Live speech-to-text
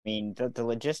mean, the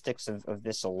logistics of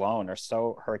this alone are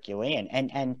so Herculean.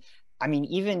 And I mean,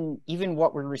 even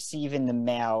what we receive in the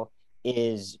mail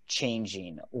is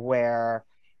changing, where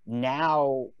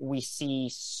now we see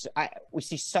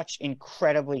such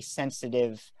incredibly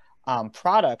sensitive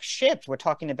products shipped. We're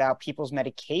talking about people's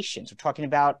medications. We're talking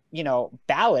about,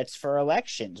 ballots for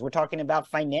elections. We're talking about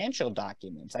financial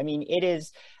documents. I mean, it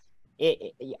is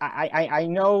I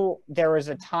know there was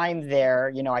a time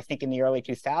there, I think in the early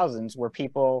 2000s where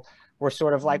people were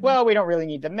sort of like, well, we don't really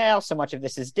need the mail. So much of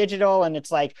this is digital. And it's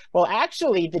like, well,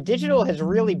 actually, the digital has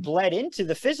really bled into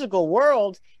the physical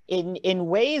world in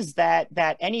ways that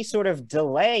any sort of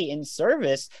delay in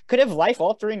service could have life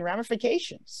altering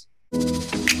ramifications.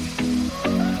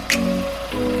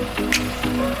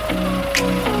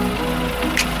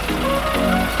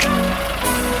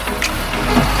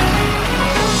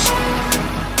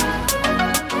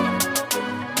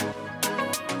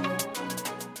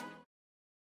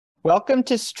 Welcome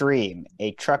to Stream,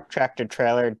 a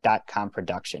trucktractortrailer.com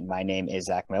production. My name is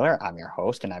Zach Miller. I'm your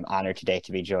host, and I'm honored today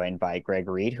to be joined by Greg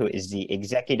Reed, who is the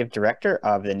Executive Director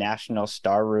of the National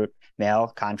Star Route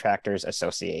Mail Contractors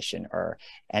Association, or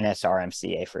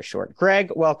NSRMCA for short.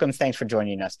 Greg, welcome. Thanks for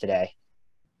joining us today.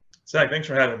 Zach, thanks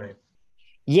for having me.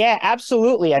 Yeah,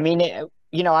 absolutely. I mean,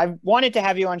 I've wanted to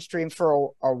have you on Stream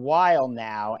for a while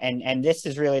now, and this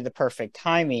is really the perfect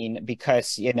timing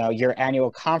because, your annual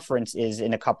conference is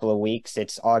in a couple of weeks.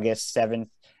 It's August 7th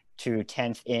to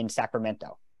 10th in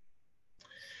Sacramento.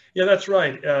 Yeah, that's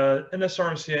right.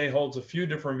 NSRMCA holds a few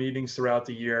different meetings throughout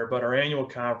the year, but our annual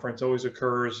conference always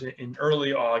occurs in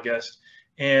early August.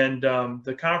 And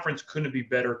the conference couldn't be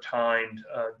better timed.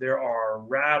 There are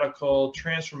radical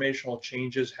transformational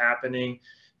changes happening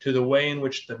to the way in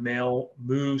which the mail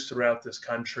moves throughout this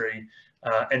country,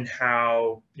 and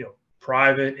how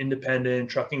private, independent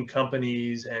trucking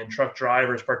companies and truck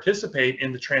drivers participate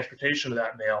in the transportation of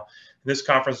that mail. This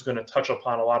conference is going to touch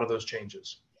upon a lot of those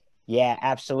changes. Yeah,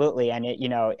 absolutely. And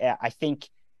I think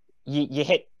you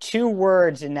hit two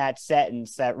words in that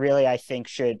sentence that really I think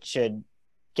should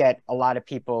get a lot of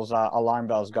people's alarm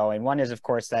bells going. One is, of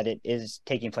course, that it is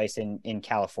taking place in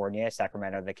California,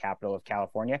 Sacramento, the capital of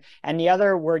California. And the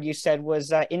other word you said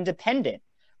was independent.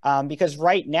 Because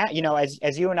right now,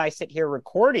 as you and I sit here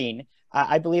recording,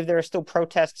 I believe there are still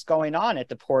protests going on at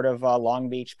the Port of Long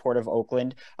Beach, Port of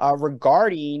Oakland,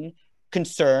 regarding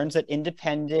concerns that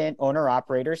independent owner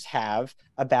operators have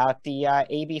about the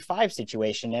AB5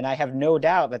 situation. And I have no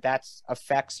doubt that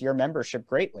affects your membership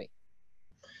greatly.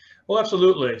 Well,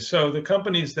 absolutely. So the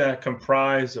companies that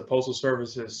comprise the Postal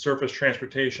Service's surface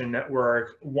transportation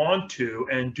network want to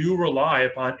and do rely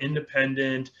upon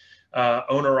independent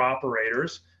owner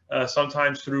operators,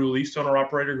 sometimes through leased owner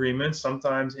operator agreements,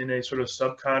 sometimes in a sort of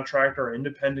subcontractor or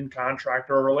independent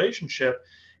contractor relationship.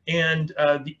 And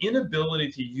the inability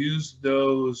to use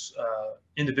those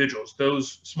individuals,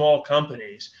 those small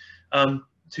companies,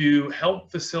 to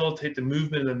help facilitate the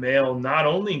movement of the mail, not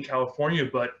only in California,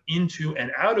 but into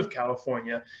and out of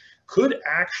California, could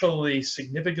actually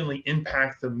significantly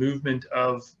impact the movement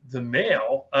of the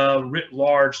mail writ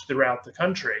large throughout the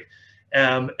country.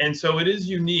 And so it is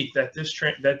unique that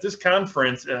this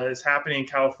conference is happening in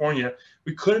California.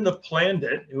 We couldn't have planned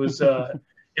it. It was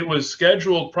it was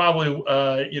scheduled probably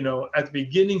at the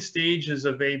beginning stages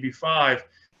of AB5.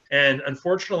 And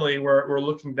unfortunately, we're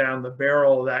looking down the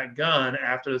barrel of that gun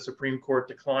after the Supreme Court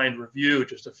declined review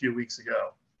just a few weeks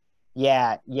ago.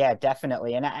 Yeah,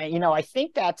 definitely. And I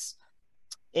think that's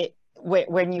it.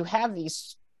 When you have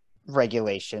these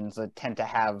regulations that tend to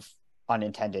have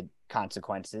unintended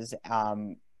consequences,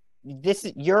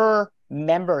 your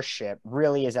membership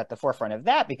really is at the forefront of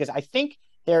that, because I think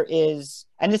there is,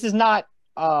 and this is not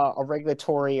a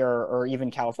regulatory or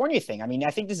even California thing. I mean,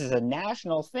 I think this is a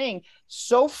national thing.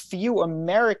 So few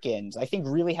Americans, I think,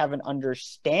 really have an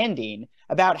understanding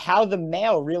about how the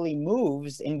mail really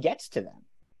moves and gets to them.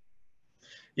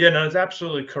 Yeah, no, it's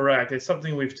absolutely correct. It's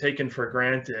something we've taken for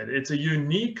granted.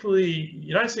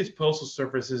 United States Postal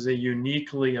Service is a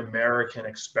uniquely American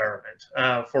experiment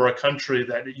for a country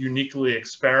that uniquely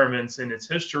experiments in its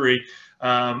history,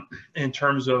 in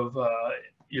terms of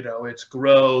its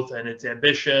growth and its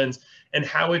ambitions, and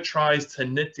how it tries to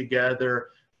knit together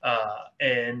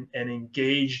an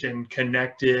engaged and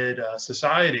connected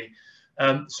society.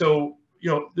 So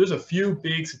there's a few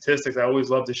big statistics I always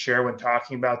love to share when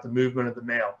talking about the movement of the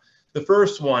mail. The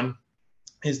first one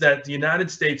is that the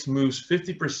United States moves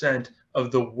 50%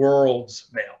 of the world's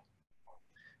mail.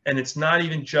 And it's not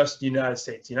even just the United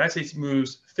States. The United States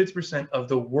moves 50% of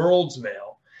the world's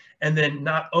mail. And then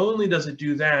not only does it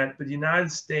do that, but the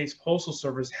United States Postal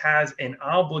Service has an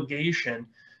obligation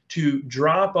to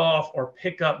drop off or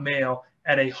pick up mail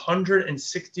at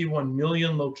 161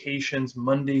 million locations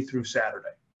Monday through Saturday.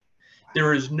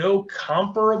 There is no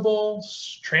comparable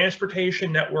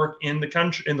transportation network in the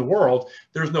country, in the world.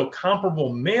 There's no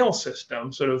comparable mail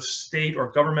system, sort of state or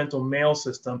governmental mail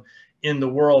system in the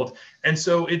world. And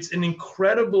so it's an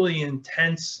incredibly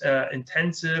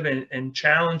intensive and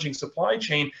challenging supply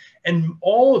chain. And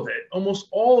all of it, almost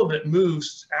all of it,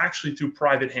 moves actually through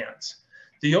private hands.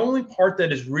 The only part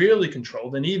that is really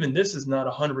controlled, and even this is not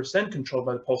 100% controlled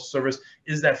by the Postal Service,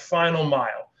 is that final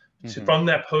mile. From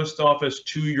that post office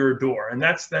to your door. And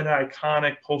that's that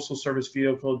iconic Postal Service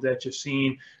vehicle that you've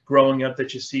seen growing up,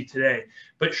 that you see today.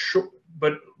 But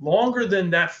longer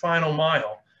than that final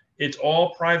mile, it's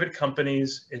all private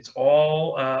companies. It's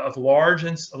all of large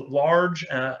and small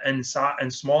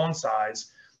in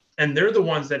size. And they're the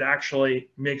ones that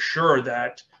actually make sure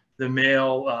that the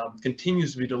mail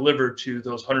continues to be delivered to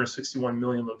those 161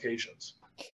 million locations.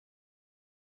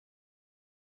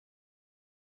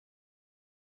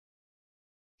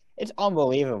 It's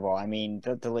unbelievable. I mean,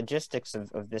 the logistics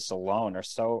of this alone are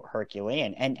so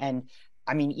Herculean. And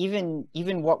I mean,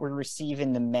 even what we receive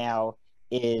in the mail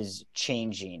is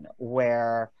changing,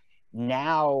 where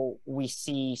now we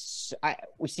see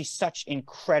such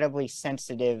incredibly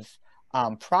sensitive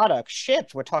products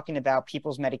shipped. We're talking about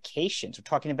people's medications. We're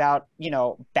talking about,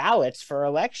 ballots for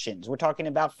elections. We're talking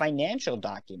about financial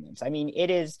documents. I mean,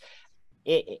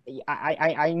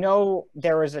 I know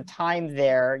there was a time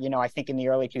there, I think in the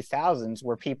early 2000s,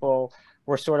 where people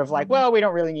were sort of like, well, we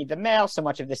don't really need the mail. So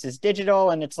much of this is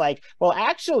digital. And it's like, well,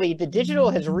 actually, the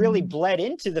digital has really bled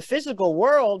into the physical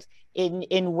world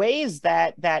in ways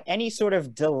that any sort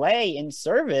of delay in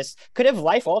service could have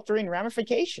life-altering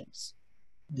ramifications.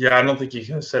 Yeah, I don't think you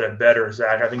could have said it better,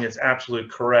 Zach. I think it's absolutely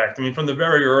correct. I mean, from the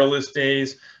very earliest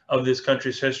days of this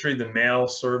country's history, the mail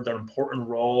served an important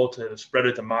role to the spread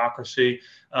of democracy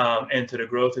and to the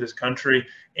growth of this country.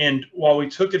 And while we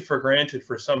took it for granted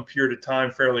for some period of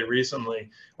time fairly recently,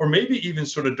 or maybe even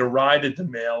sort of derided the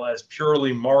mail as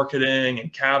purely marketing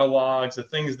and catalogs, the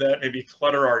things that maybe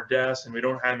clutter our desks and we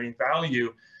don't have any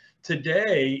value,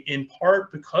 today, in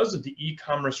part because of the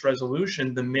e-commerce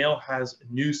revolution, the mail has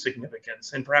new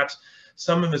significance, and perhaps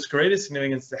some of its greatest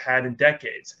significance it had in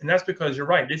decades. And that's because you're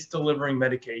right, it's delivering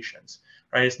medications,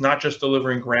 right? It's not just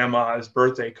delivering grandma's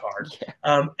birthday card.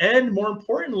 And more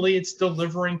importantly, it's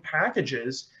delivering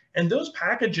packages. And those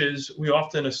packages we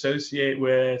often associate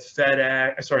with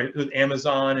with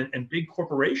Amazon and big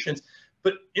corporations.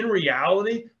 But in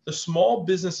reality, the small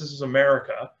businesses of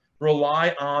America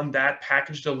rely on that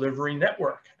package delivery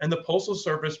network, and the Postal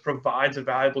Service provides a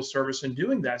valuable service in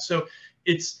doing that. So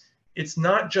it's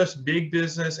not just big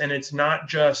business, and it's not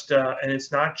just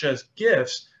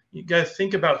gifts. You got to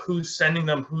think about who's sending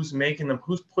them, who's making them,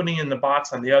 who's putting in the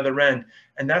box on the other end,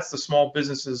 and that's the small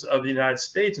businesses of the United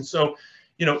States. And so,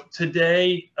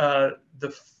 today the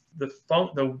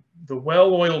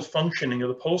well-oiled functioning of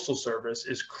the Postal Service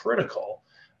is critical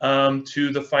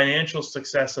to the financial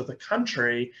success of the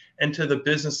country and to the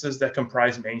businesses that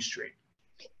comprise Main Street.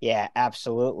 Yeah,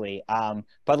 absolutely.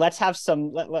 But let's have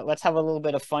let's have a little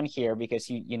bit of fun here, because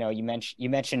you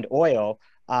mentioned oil.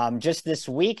 Just this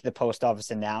week, the post office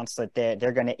announced that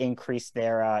they're going to increase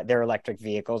their electric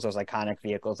vehicles, those iconic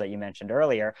vehicles that you mentioned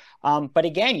earlier. But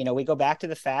again, we go back to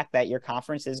the fact that your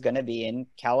conference is going to be in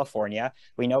California.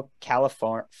 We know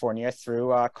California, through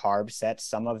CARB, sets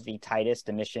some of the tightest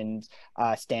emissions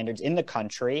standards in the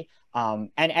country.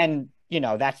 And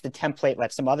that's the template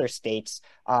that some other states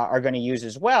are going to use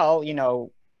as well,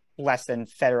 less than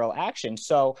federal action.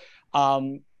 So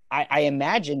I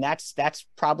imagine that's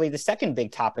probably the second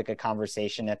big topic of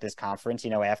conversation at this conference,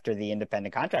 after the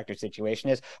independent contractor situation,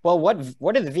 is, well,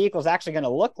 what are the vehicles actually going to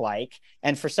look like?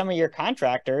 And for some of your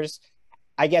contractors,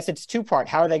 I guess it's two-part.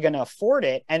 How are they going to afford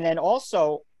it? And then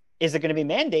also, is it going to be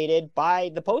mandated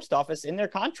by the post office in their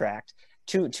contract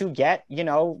to get,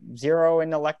 zero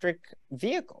and electric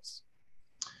vehicles?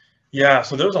 Yeah,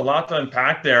 so there's a lot to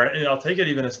unpack there, and I'll take it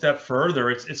even a step further.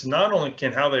 It's not only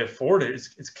how they afford it,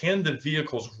 it's can the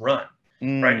vehicles run,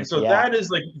 right? And so that is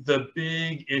like the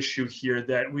big issue here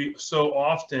that we so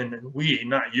often, and we,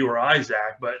 not you or I,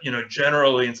 Zach, but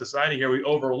generally in society here, we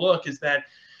overlook, is that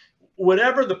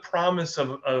whatever the promise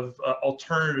of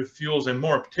alternative fuels, and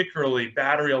more particularly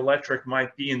battery electric,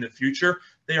 might be in the future,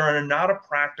 they are not a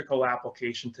practical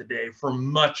application today for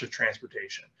much of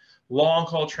transportation.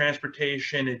 Long-haul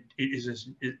transportation is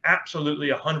absolutely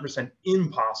 100%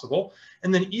 impossible,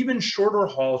 and then even shorter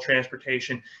haul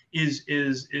transportation is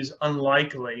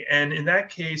unlikely. And in that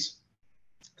case,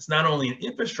 it's not only an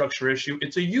infrastructure issue;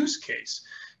 it's a use case.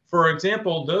 For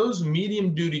example, those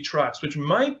medium duty trucks, which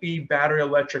might be battery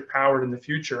electric powered in the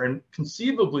future and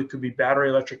conceivably could be battery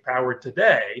electric powered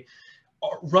today,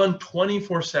 run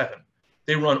 24/7.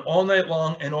 They run all night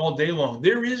long and all day long.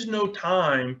 There is no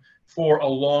time for a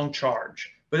long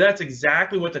charge. But that's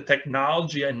exactly what the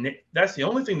technology, and that's the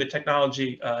only thing the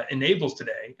technology enables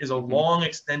today, is a long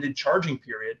extended charging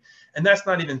period. And that's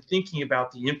not even thinking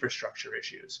about the infrastructure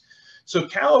issues. So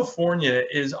California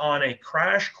is on a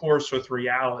crash course with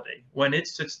reality when it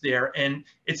sits there, and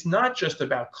it's not just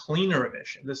about cleaner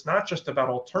emissions. It's not just about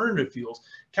alternative fuels.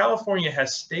 California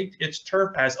has staked its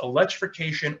turf as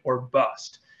electrification or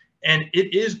bust. And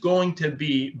it is going to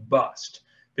be bust,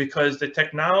 because the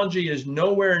technology is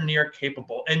nowhere near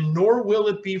capable, and nor will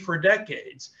it be for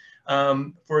decades,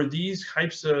 for these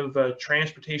types of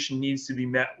transportation needs to be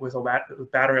met with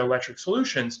battery electric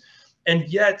solutions. And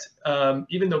yet,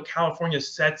 even though California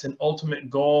sets an ultimate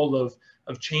goal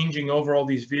of changing over all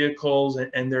these vehicles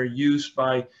and their use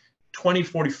by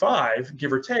 2045,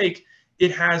 give or take,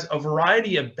 it has a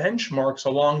variety of benchmarks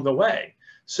along the way.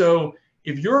 So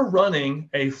if you're running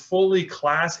a fully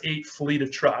Class 8 fleet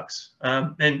of trucks,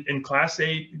 and Class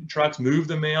 8 trucks move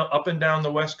the mail up and down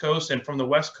the West Coast and from the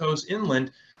West Coast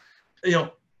inland,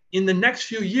 in the next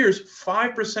few years,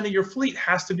 5% of your fleet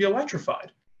has to be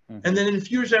electrified. And then in a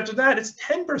few years after that, it's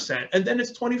 10%, and then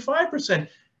it's 25%.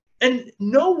 And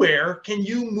nowhere can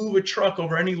you move a truck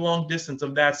over any long distance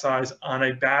of that size on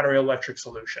a battery electric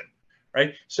solution,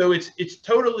 right? So it's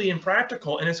totally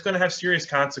impractical, and it's going to have serious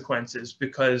consequences,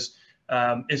 because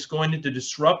it's going to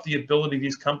disrupt the ability of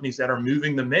these companies that are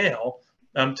moving the mail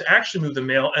to actually move the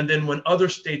mail. And then when other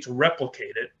states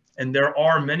replicate it, and there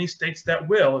are many states that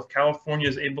will, if California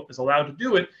is allowed to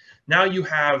do it, now you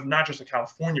have not just a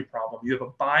California problem, you have a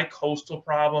bi-coastal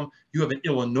problem, you have an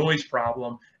Illinois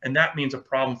problem, and that means a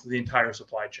problem for the entire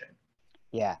supply chain.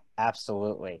 Yeah,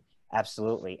 absolutely.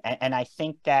 Absolutely. And I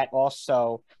think that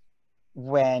also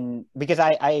because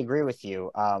I agree with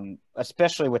you,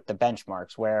 especially with the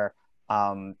benchmarks where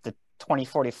the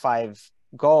 2045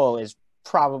 goal is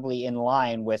probably in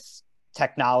line with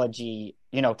technology,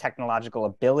 technological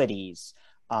abilities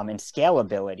and scale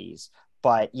abilities.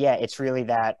 But yeah, it's really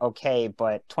that, okay,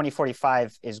 but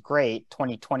 2045 is great,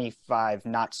 2025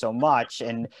 not so much,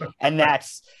 and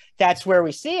that's where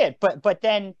we see it. But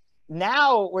then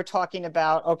now we're talking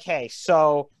about, okay,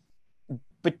 so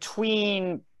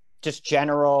between just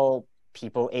general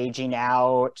people aging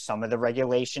out, some of the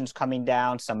regulations coming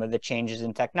down, some of the changes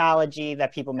in technology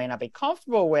that people may not be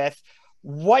comfortable with,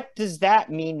 what does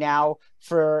that mean now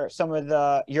for some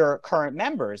of your current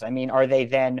members? I mean, are they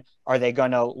going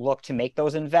to look to make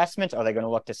those investments? Are they going to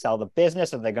look to sell the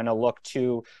business? Are they going to look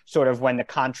to sort of, when the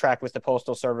contract with the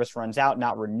Postal Service runs out,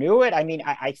 not renew it? I mean,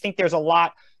 I think there's a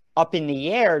lot up in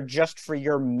the air just for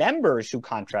your members who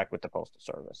contract with the Postal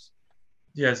Service.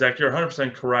 Yeah, Zach, you're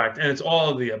 100% correct. And it's all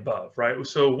of the above, right?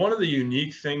 So one of the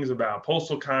unique things about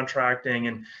postal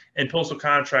contracting and postal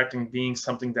contracting being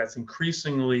something that's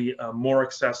increasingly more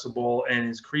accessible and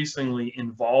increasingly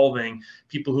involving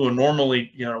people who are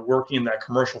normally, working in that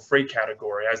commercial freight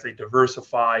category as they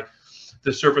diversify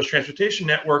the surface transportation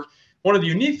network. One of the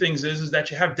unique things is that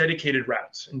you have dedicated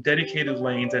routes and dedicated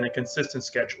lanes and a consistent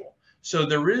schedule. So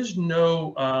there is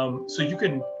no, so you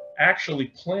can actually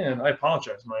plan. I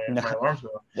apologize, my alarm's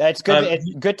going off. That's good.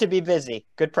 It's good to be busy.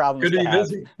 Good problems good to be have.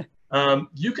 busy.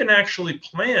 You can actually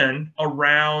plan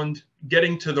around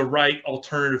getting to the right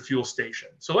alternative fuel station.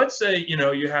 So let's say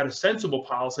you had a sensible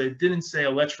policy. It didn't say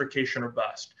electrification or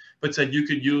bust, but said you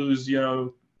could use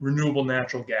renewable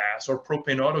natural gas or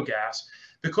propane auto gas.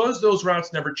 Because those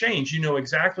routes never change, you know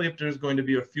exactly if there's going to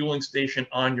be a fueling station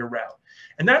on your route.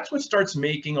 And that's what starts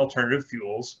making alternative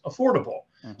fuels affordable.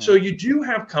 So you do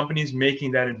have companies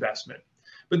making that investment,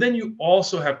 but then you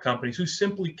also have companies who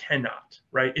simply cannot,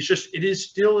 right? It is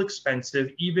still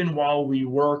expensive, even while we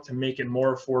work to make it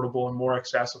more affordable and more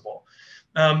accessible.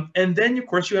 And then, of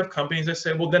course, you have companies that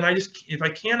say, well, then if I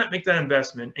cannot make that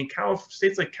investment, and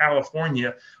states like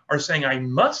California are saying I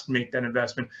must make that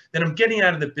investment, then I'm getting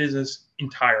out of the business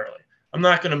entirely. I'm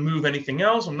not going to move anything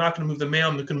else. I'm not going to move the mail.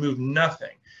 I'm not going to move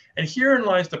nothing. And herein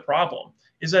lies the problem,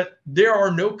 is that there are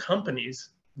no companies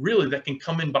really that can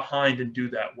come in behind and do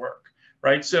that work,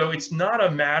 right? So it's not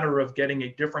a matter of getting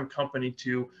a different company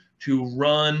to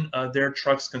run their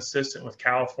trucks consistent with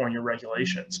California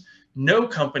regulations. No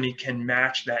company can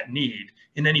match that need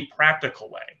in any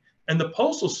practical way. And the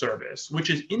Postal Service,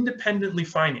 which is independently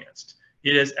financed,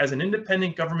 it is, as an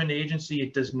independent government agency,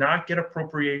 it does not get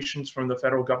appropriations from the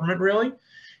federal government, really.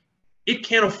 It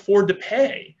can't afford to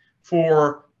pay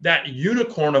for that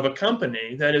unicorn of a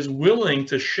company that is willing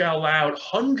to shell out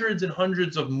hundreds and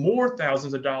hundreds of more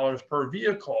thousands of dollars per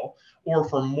vehicle or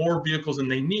for more vehicles than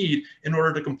they need in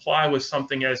order to comply with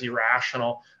something as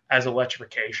irrational as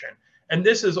electrification. And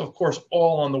this is, of course,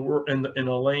 all on in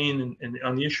a lane and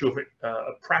on the issue of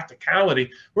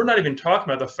practicality. We're not even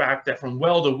talking about the fact that from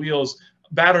well to wheels,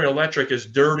 battery electric is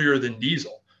dirtier than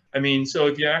diesel. I mean, so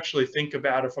if you actually think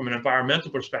about it from an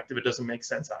environmental perspective, it doesn't make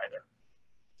sense either.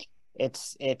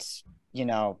 It's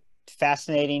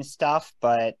fascinating stuff,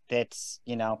 but it's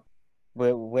we're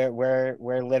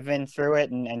living through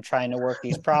it and trying to work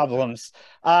these problems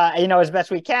as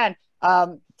best we can.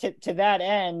 To that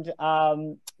end,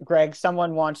 Greg,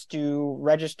 someone wants to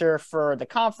register for the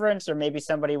conference, or maybe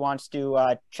somebody wants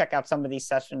to check out some of these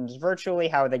sessions virtually.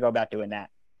 How would they go about doing that?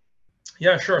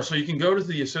 Yeah, sure. So you can go to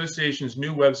the association's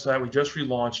new website. We just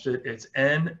relaunched it. It's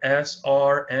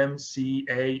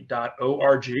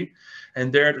nsrmca.org.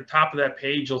 And there at the top of that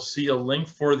page, you'll see a link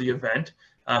for the event.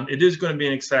 It is going to be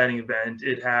an exciting event.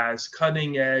 It has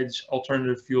cutting edge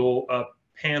alternative fuel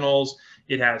panels.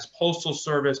 It has postal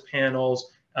service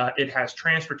panels. It has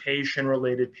transportation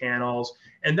related panels.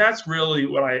 And that's really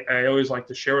what I always like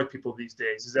to share with people these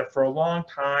days, is that for a long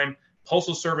time,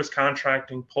 postal service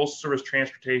contracting, postal service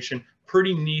transportation,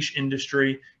 pretty niche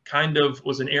industry, kind of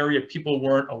was an area people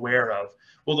weren't aware of.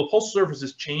 Well, the Postal Service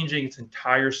is changing its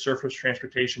entire surface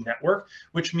transportation network,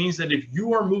 which means that if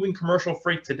you are moving commercial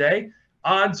freight today,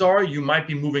 odds are you might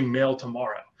be moving mail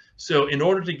tomorrow. So in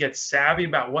order to get savvy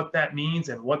about what that means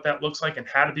and what that looks like and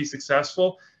how to be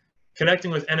successful,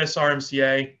 connecting with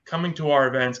NSRMCA, coming to our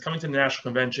events, coming to the National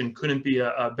Convention couldn't be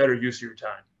a better use of your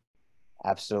time.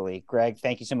 Absolutely. Greg,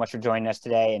 thank you so much for joining us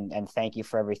today, and thank you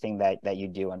for everything that you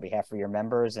do on behalf of your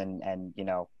members and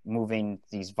moving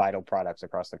these vital products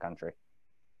across the country.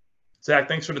 Zach,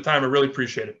 thanks for the time. I really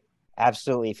appreciate it.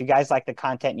 Absolutely. If you guys like the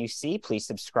content you see, please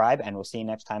subscribe, and we'll see you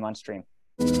next time on stream.